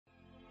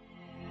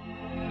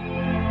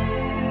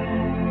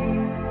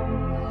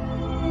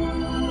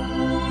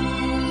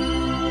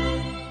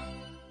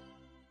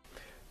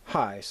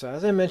Hi, so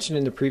as I mentioned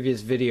in the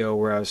previous video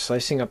where I was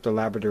slicing up the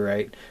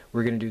Labradorite,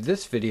 we're going to do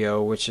this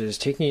video which is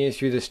taking you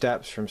through the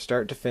steps from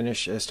start to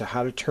finish as to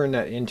how to turn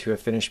that into a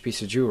finished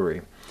piece of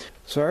jewelry.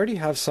 So I already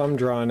have some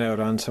drawn out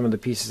on some of the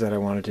pieces that I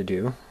wanted to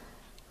do,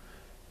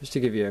 just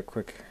to give you a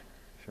quick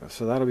show.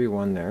 So that'll be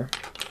one there.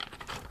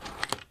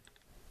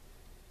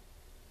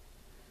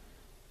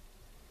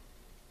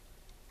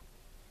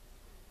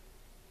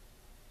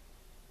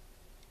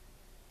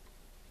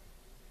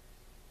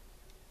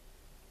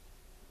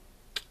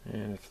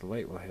 And if the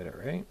light will hit it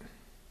right.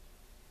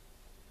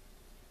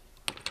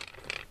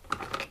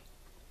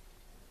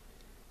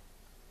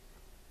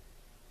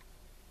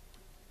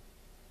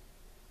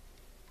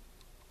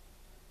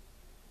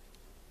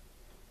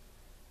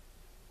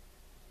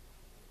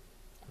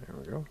 There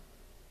we go.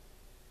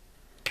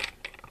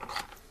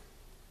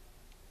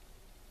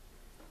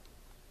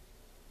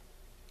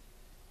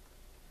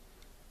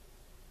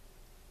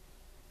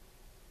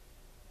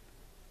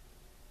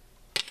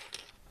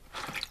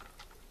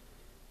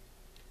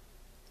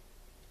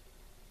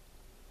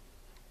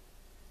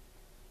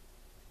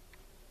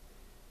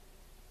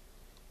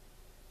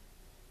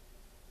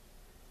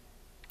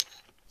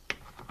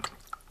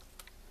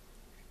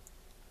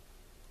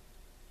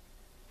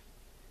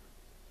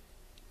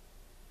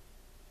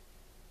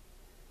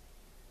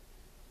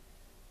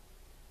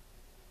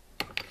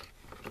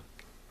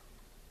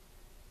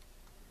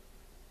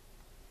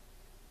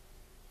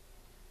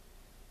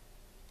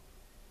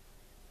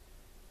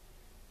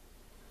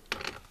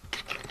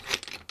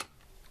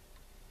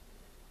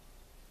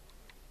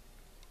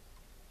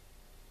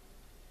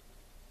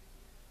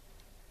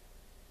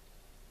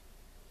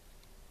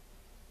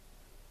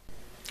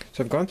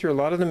 So I've gone through a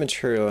lot of the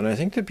material, and I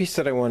think the piece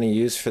that I want to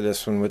use for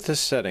this one with this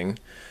setting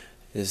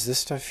is this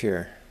stuff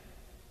here.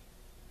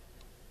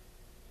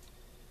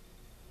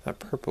 That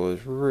purple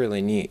is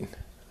really neat.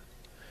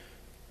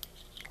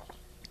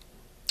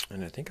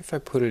 And I think if I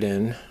put it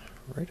in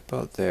right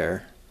about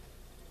there,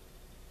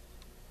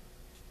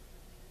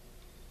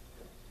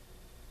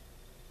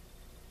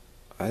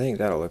 I think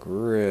that'll look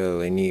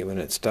really neat when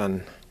it's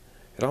done.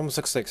 It almost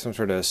looks like some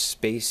sort of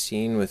space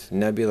scene with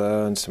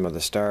Nebula and some of the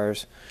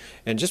stars.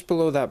 And just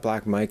below that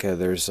black mica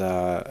there's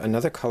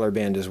another color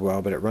band as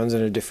well, but it runs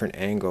at a different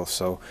angle,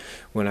 so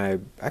when I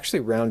actually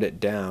round it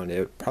down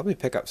it probably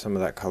pick up some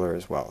of that color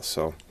as well.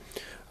 So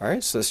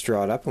alright, so let's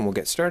draw it up and we'll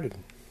get started.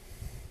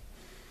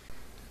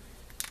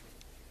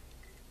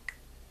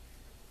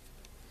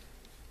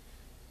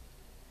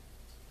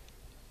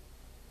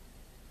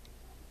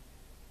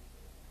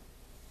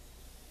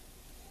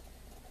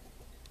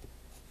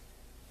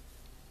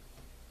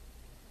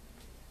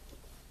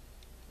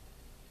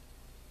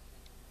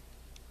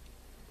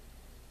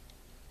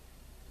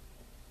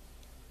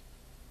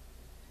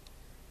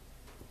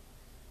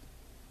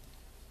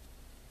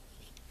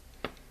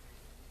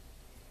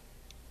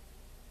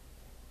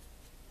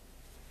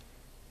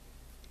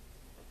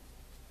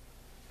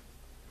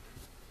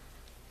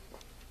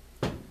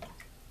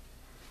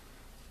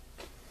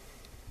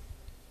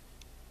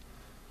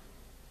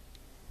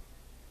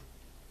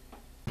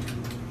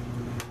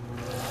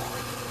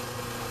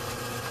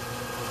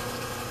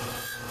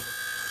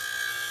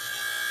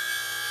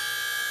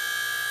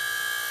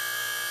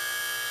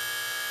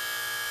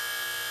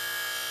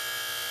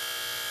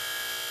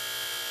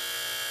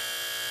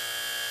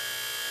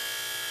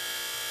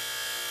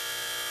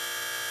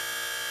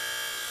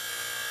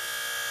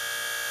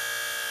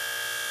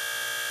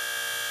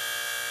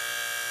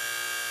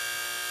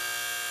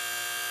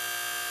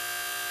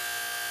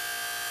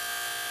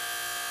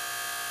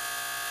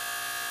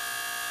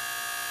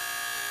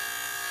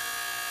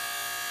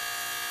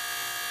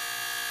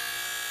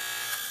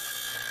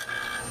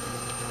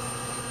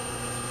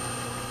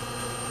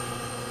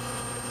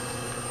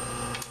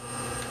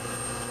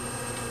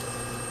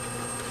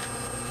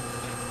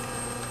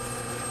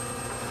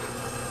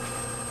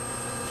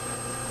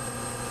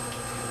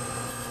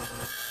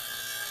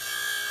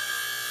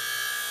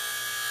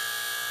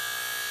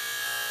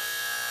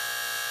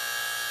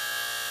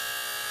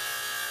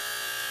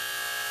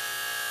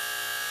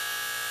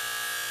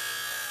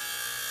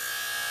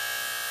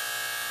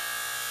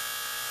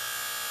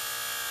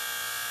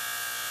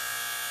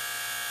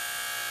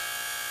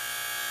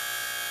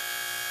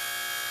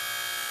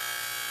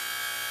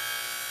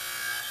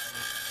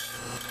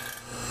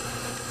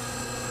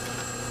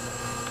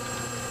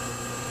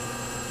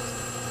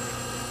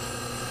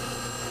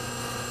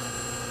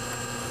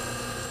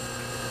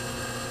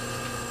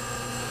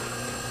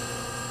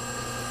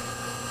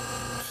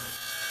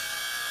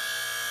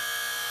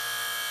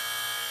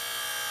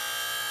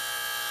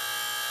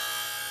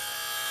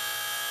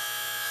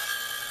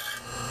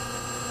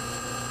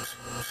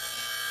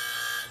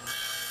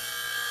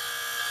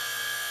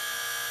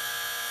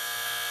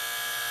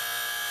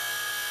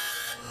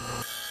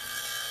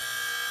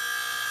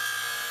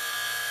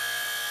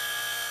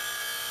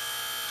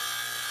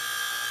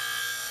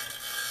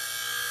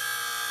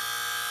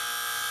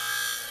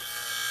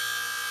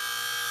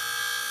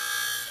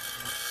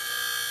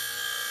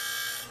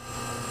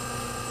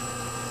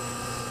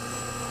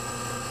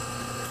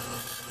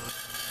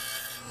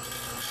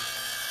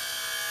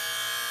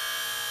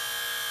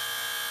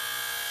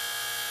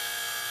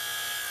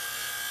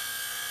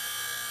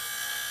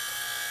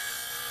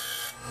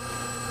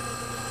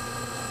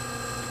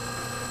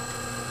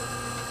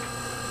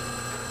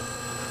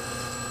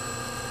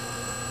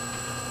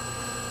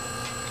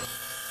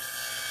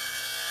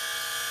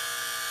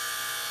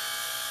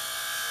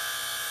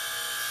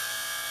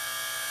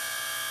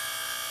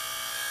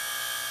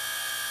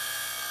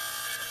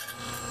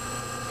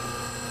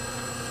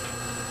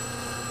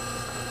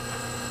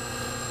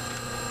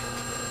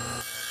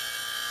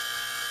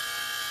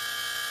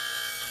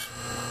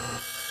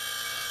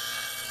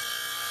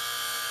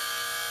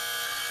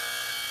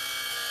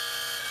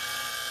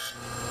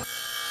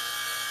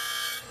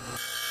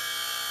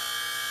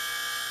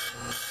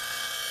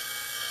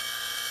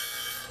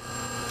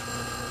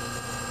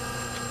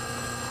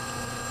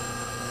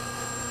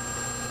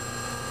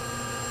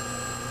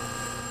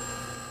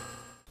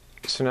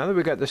 So now that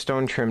we got the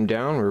stone trimmed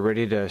down, we're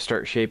ready to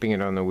start shaping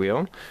it on the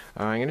wheel.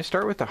 I'm going to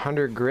start with the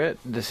 100 grit.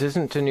 This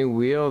isn't a new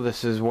wheel,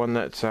 this is one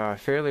that's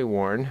fairly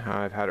worn.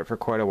 I've had it for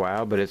quite a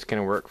while, but it's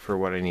going to work for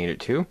what I need it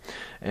to.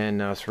 And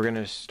so we're going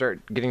to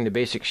start getting the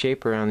basic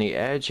shape around the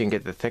edge and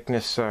get the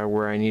thickness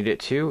where I need it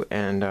to,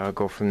 and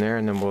go from there,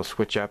 and then we'll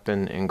switch up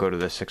and go to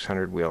the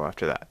 600 wheel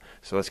after that.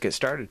 So let's get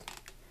started.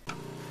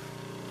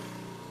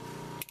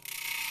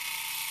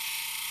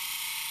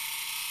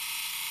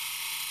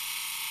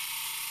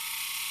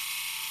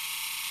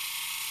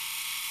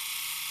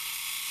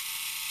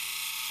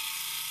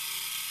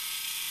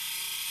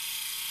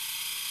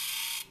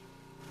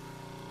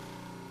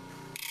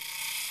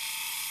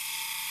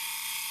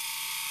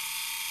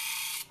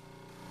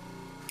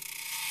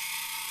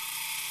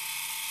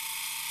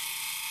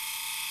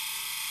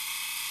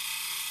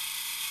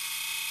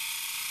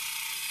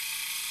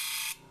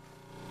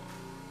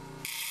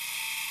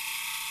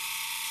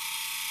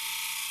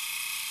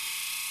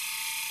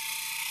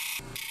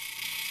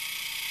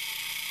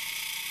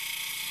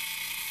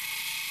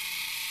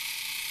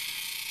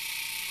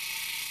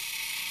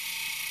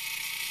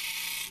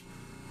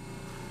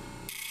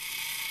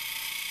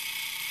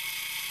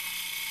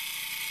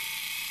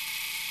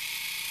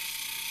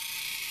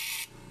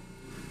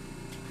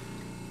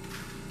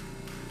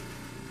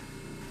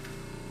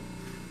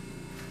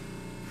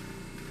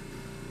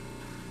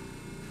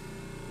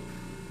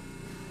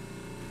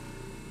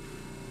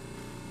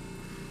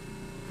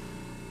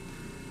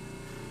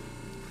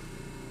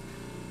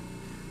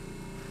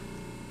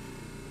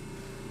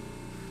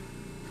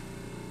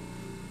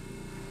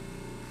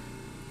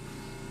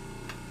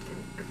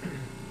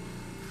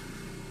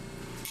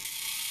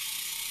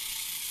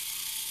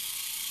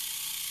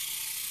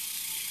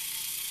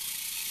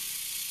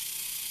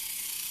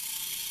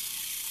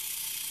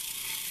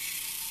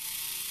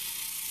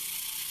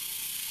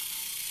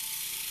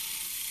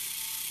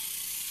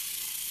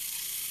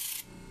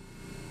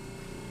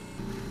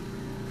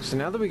 So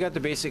now that we got the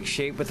basic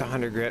shape with the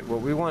 100 grit, what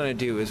we want to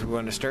do is we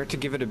want to start to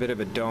give it a bit of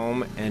a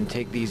dome and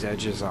take these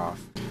edges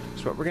off.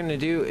 So what we're going to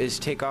do is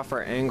take off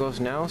our angles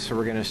now. So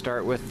we're going to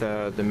start with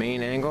the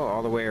main angle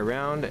all the way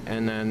around,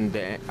 and then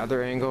the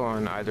other angle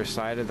on either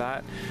side of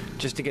that,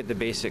 just to get the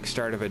basic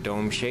start of a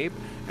dome shape.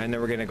 And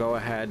then we're going to go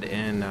ahead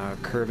and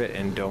curve it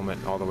and dome it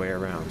all the way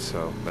around.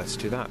 So let's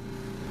do that.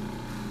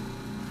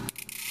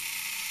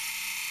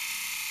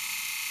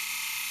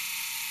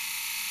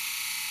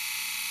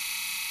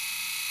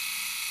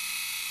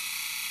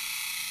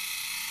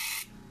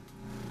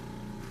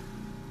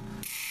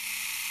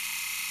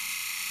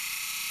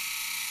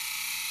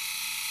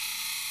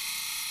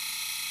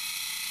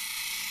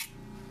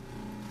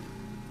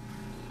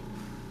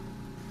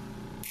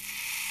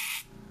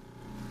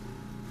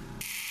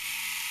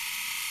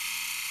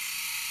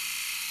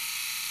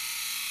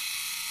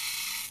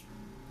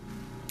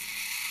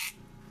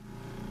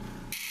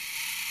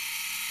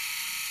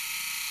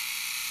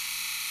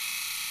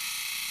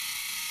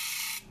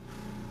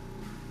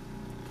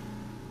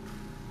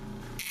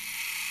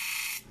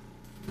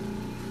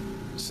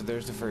 So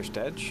there's the first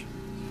edge.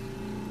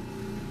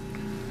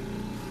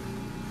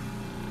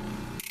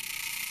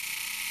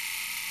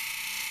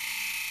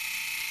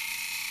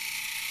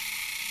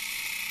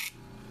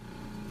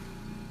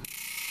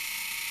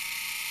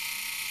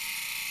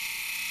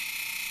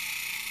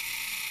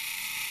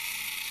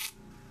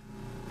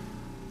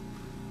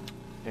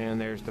 And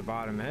there's the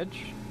bottom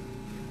edge,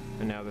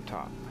 and now the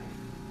top.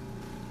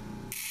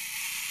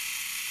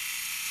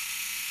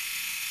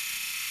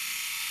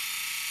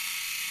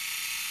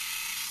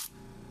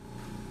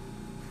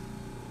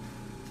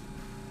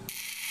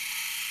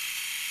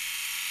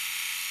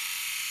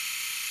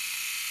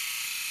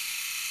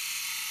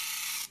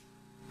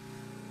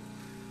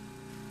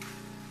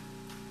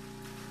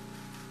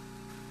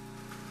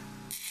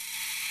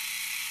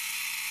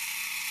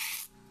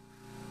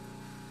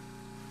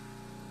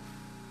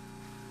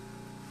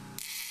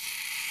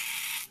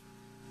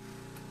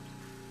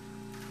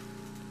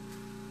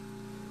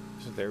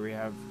 So there we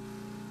have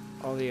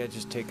all the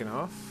edges taken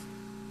off.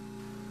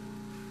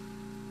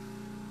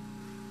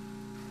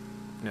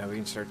 Now we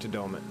can start to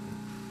dome it.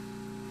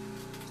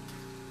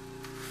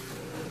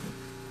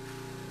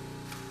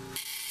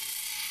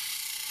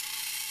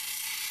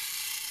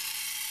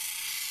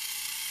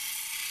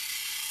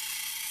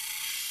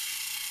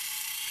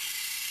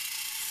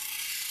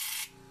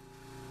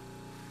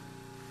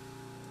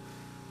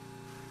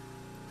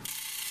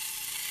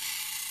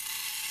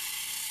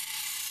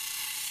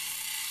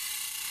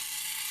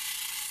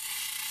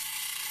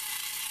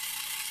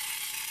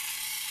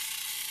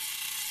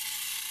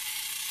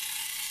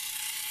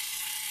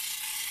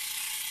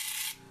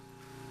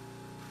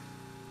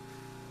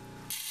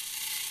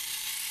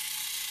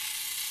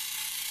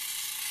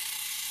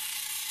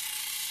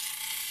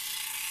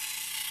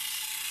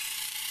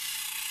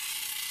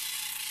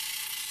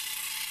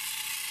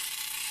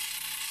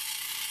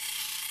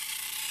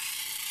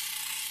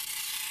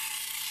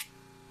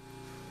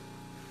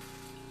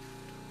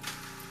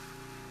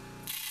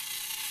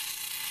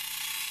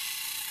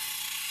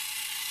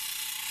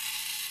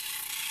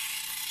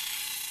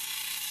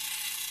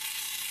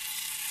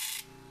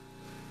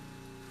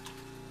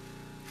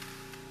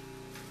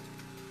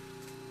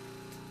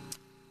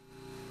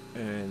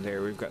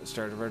 there we've got the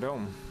start of our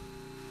dome.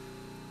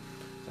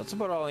 That's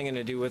about all I'm going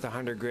to do with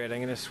 100 grit. I'm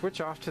going to switch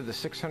off to the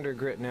 600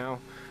 grit now.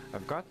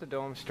 I've got the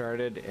dome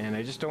started and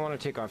I just don't want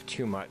to take off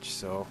too much,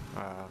 so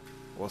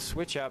we'll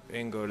switch up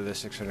and go to the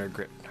 600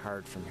 grit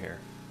hard from here.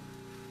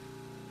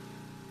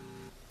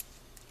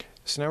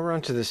 So now we're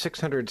on to the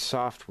 600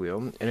 soft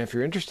wheel, and if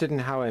you're interested in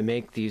how I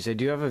make these, I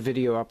do have a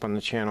video up on the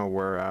channel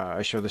where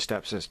I show the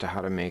steps as to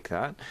how to make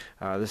that.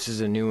 This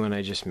is a new one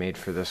I just made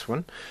for this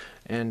one,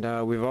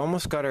 and we've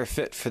almost got our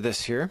fit for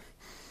this here.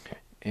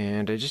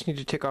 And I just need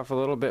to take off a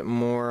little bit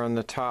more on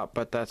the top,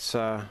 but that's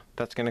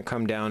going to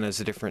come down as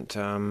the different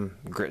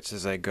grits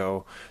as I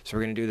go. So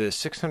we're going to do the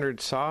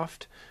 600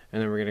 soft,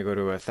 and then we're going to go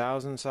to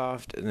 1000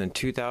 soft, and then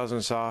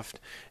 2000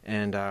 soft,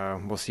 and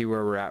we'll see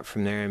where we're at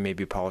from there and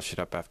maybe polish it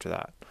up after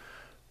that.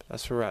 But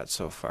that's where we're at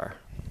so far.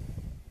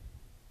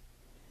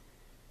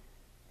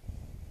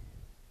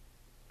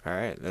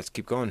 Alright, let's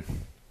keep going.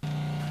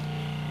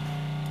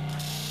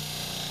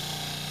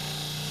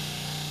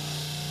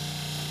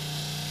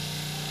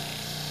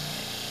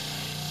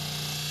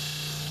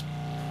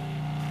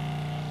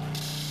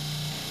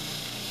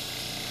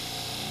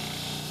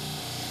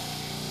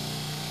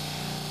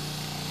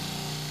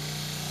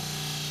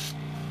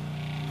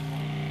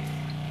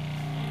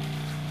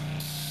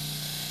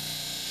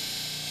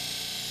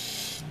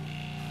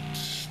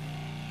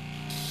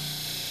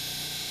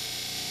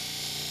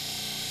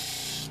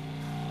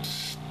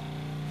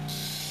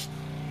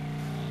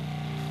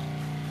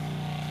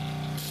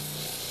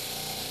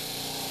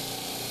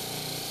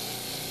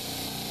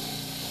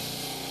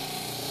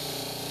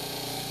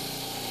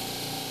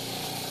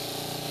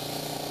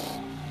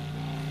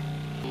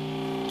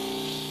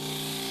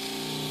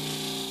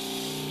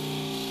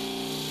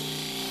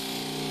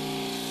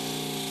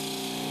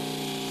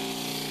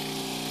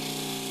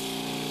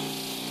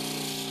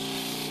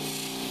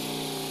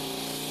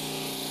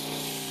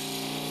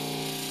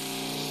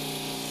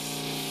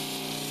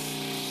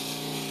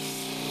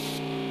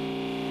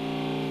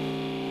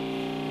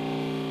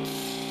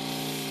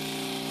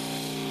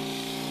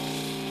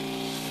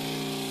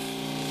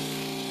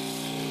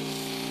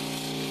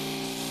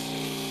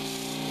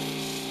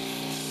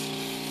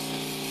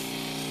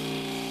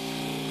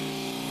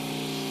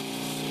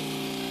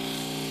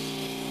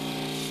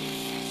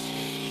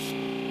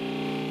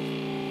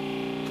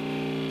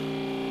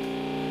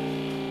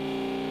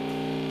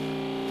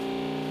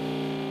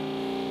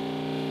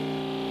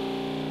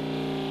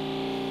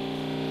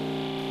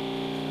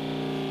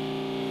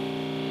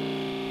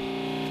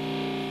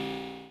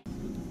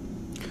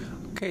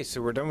 Okay,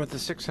 so we're done with the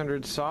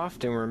 600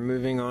 soft and we're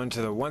moving on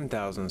to the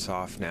 1000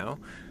 soft now.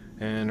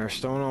 And our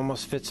stone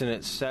almost fits in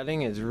its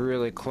setting. It's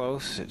really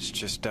close. It's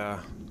just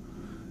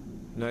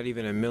not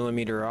even a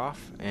millimeter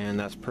off, and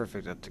that's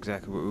perfect. That's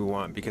exactly what we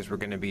want, because we're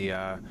going to be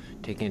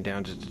taking it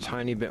down just a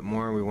tiny bit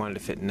more. We want it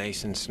to fit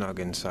nice and snug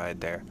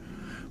inside there.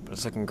 But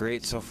it's looking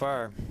great so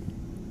far.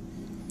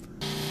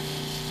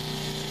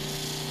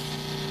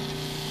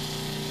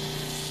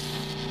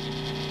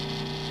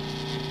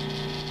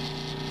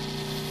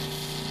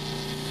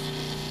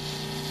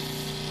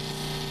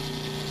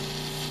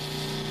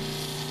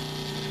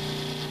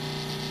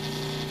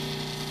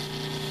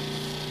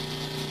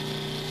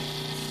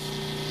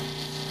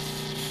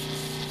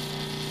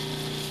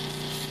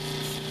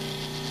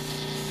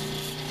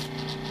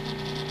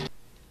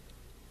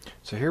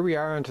 So here we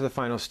are onto the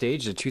final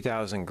stage, the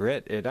 2000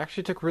 grit. It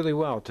actually took really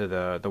well to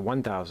the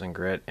 1000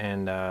 grit,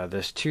 and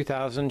this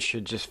 2000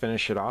 should just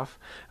finish it off.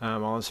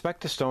 I'll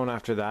inspect the stone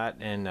after that,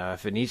 and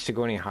if it needs to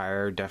go any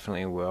higher,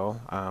 definitely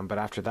will. But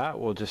after that,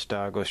 we'll just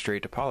go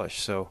straight to polish.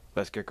 So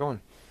let's get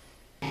going.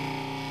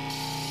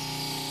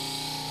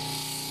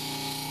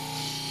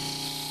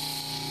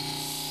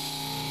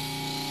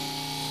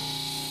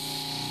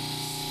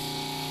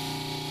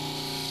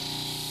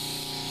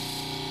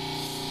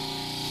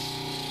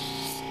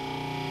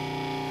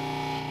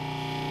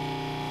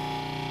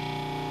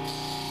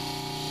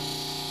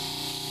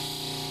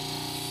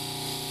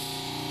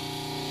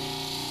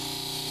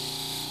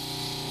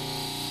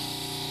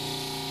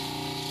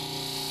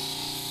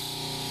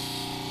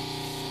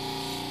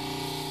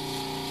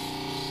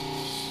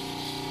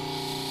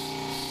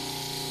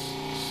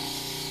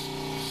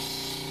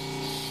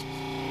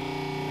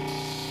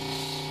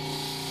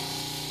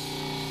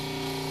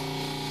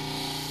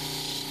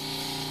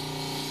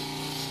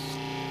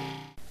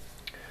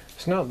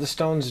 So now the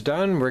stone's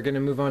done, we're going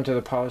to move on to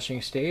the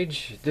polishing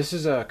stage. This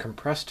is a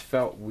compressed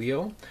felt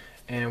wheel,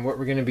 and what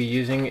we're going to be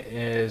using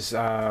is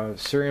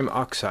cerium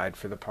oxide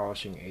for the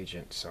polishing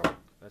agent. So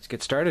let's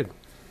get started.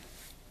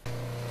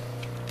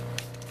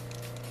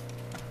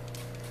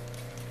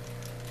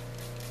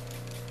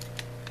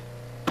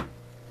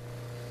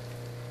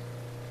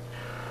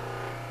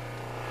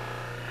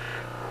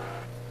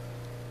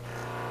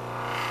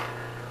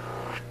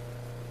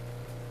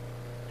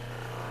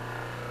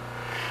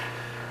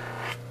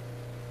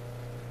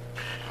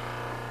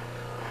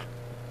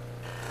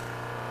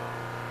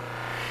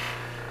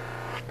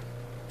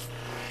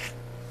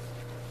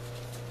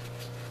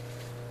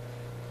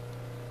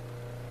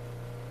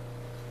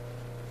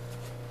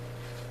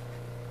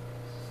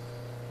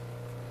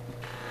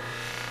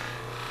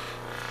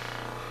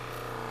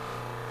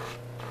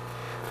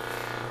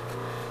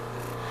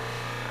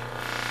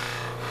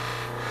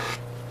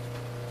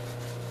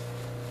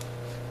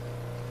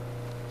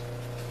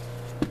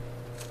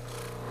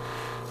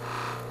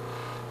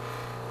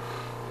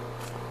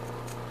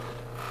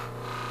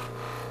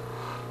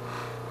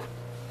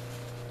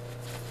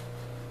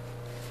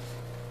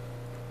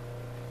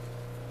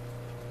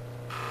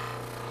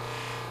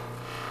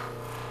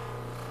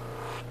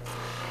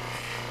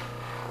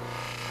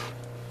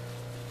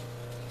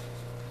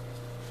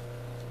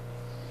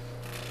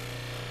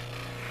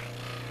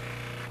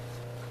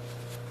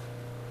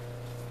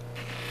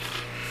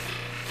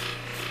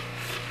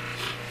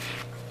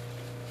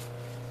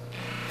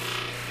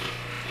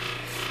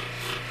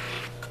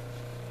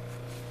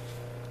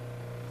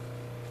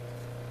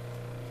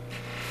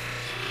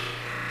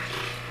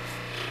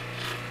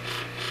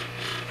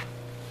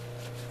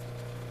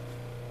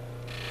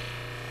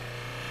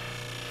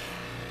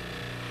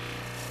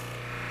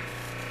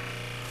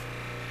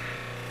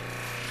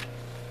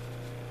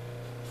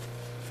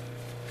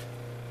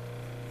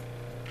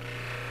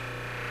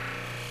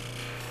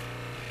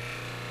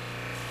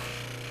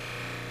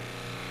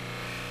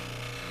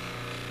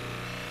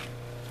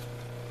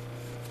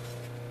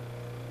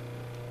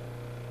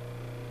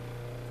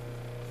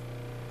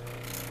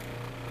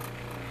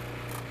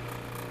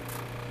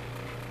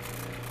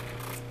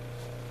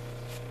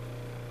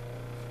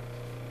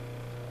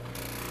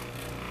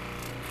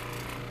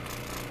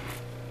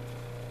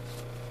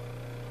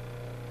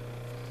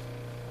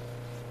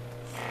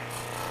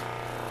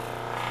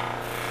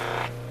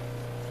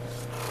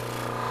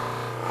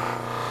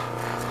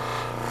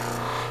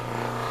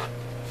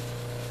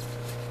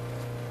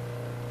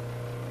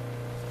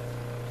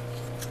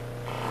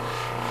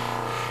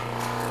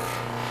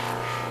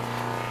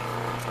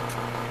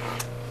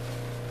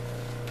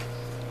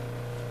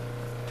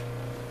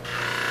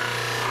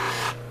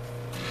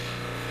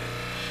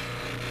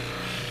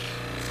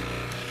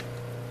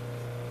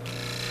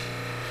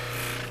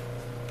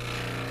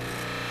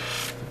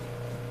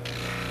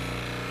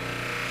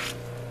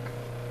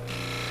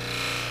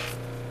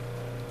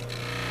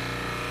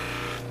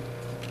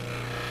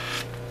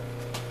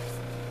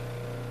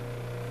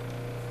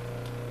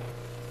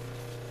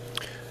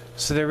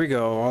 So there we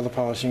go, all the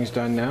polishing's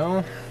done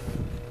now.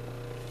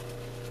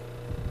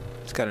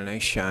 It's got a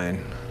nice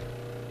shine.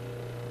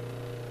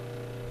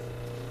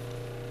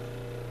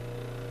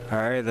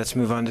 Alright, let's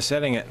move on to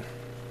setting it.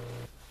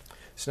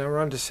 So now we're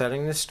on to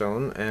setting the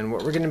stone, and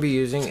what we're going to be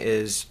using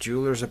is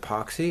Jeweler's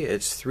epoxy.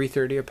 It's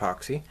 330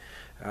 epoxy.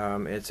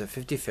 It's a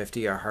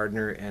 50-50, a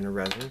hardener and a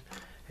resin.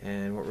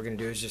 And what we're going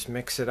to do is just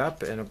mix it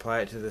up and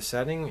apply it to the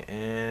setting,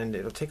 and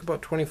it'll take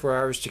about 24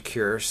 hours to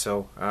cure,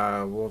 so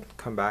we'll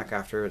come back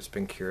after it's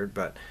been cured.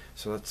 But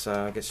so let's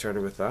get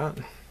started with that.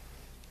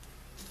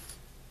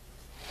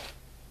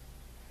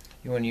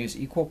 You want to use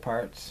equal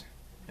parts,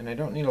 and I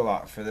don't need a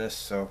lot for this,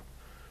 so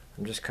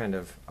I'm just kind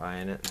of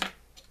eyeing it.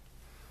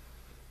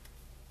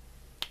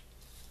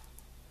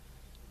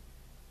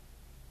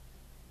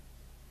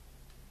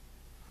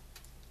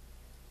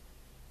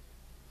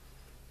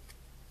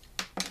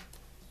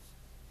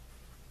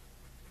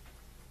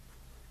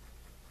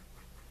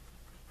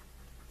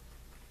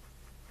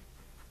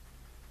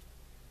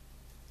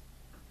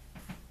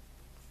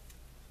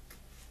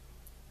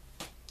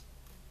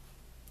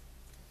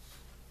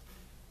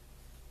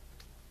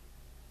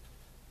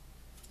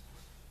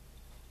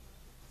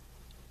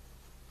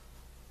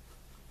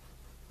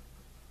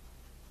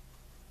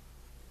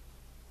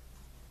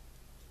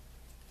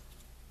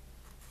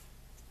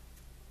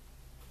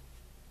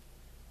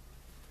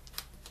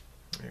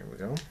 There we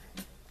go.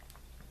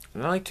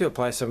 And I like to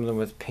apply some of them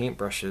with paint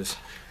brushes.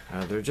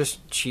 They're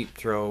just cheap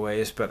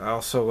throwaways, but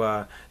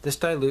also this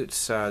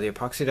dilutes, the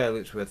epoxy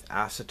dilutes with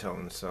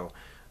acetone, so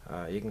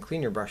you can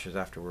clean your brushes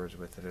afterwards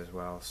with it as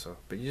well. So,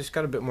 but you just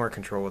got a bit more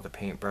control with a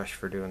paintbrush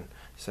for doing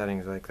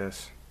settings like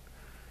this.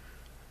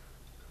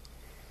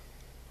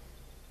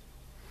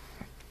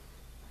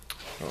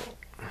 Oh.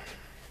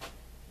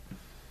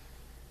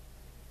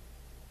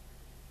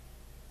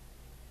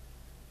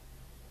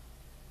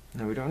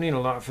 Now we don't need a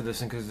lot for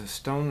this one because the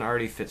stone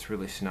already fits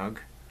really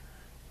snug.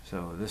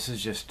 So this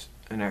is just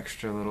an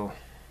extra little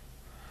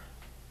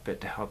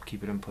bit to help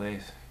keep it in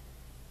place.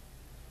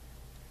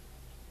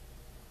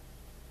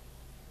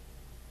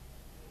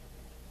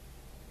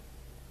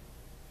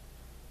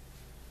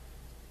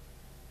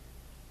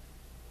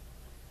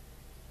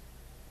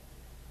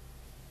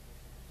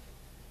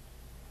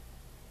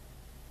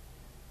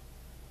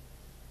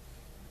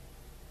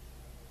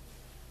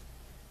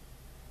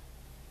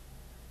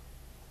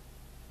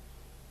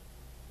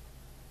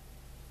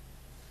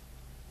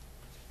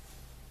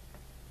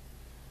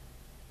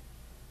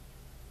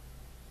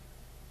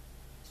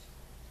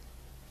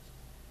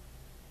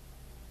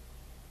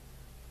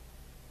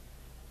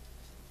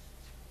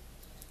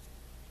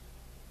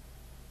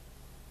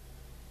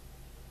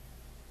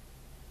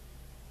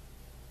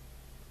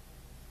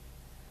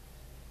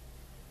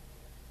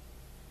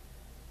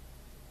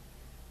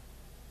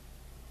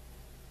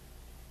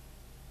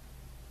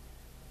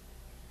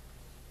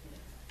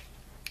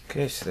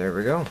 Okay, so there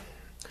we go.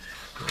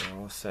 We're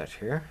all set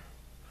here.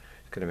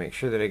 Just gotta make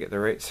sure that I get the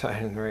right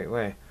side in the right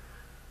way.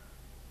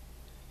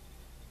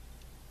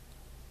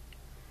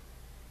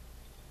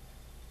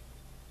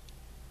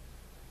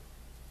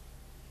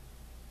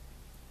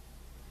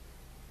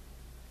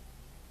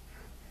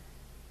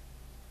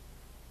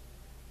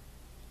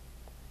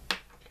 Okay,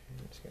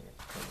 it's gonna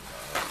come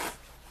off.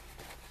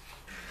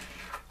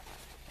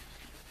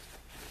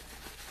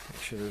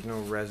 Make sure there's no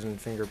resin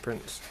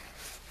fingerprints.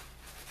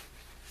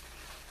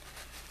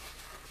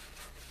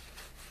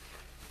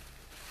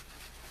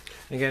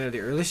 Again, at the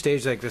early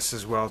stage like this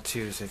as well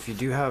too, is if you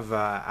do have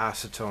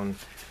acetone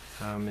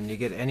and you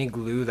get any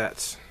glue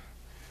that's,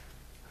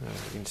 you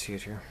can see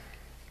it here.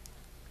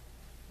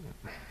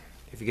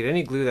 If you get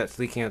any glue that's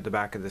leaking out the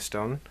back of the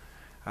stone,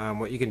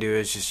 what you can do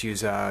is just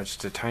use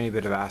just a tiny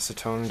bit of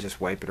acetone and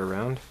just wipe it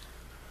around.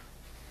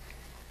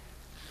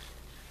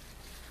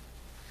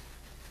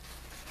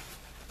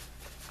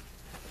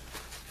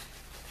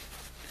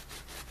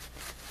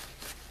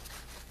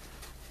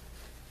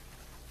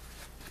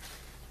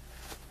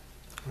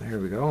 There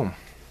we go.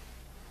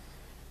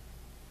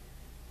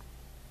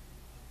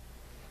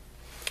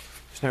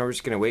 So now we're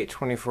just going to wait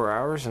 24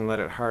 hours and let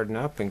it harden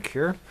up and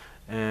cure,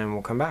 and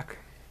we'll come back.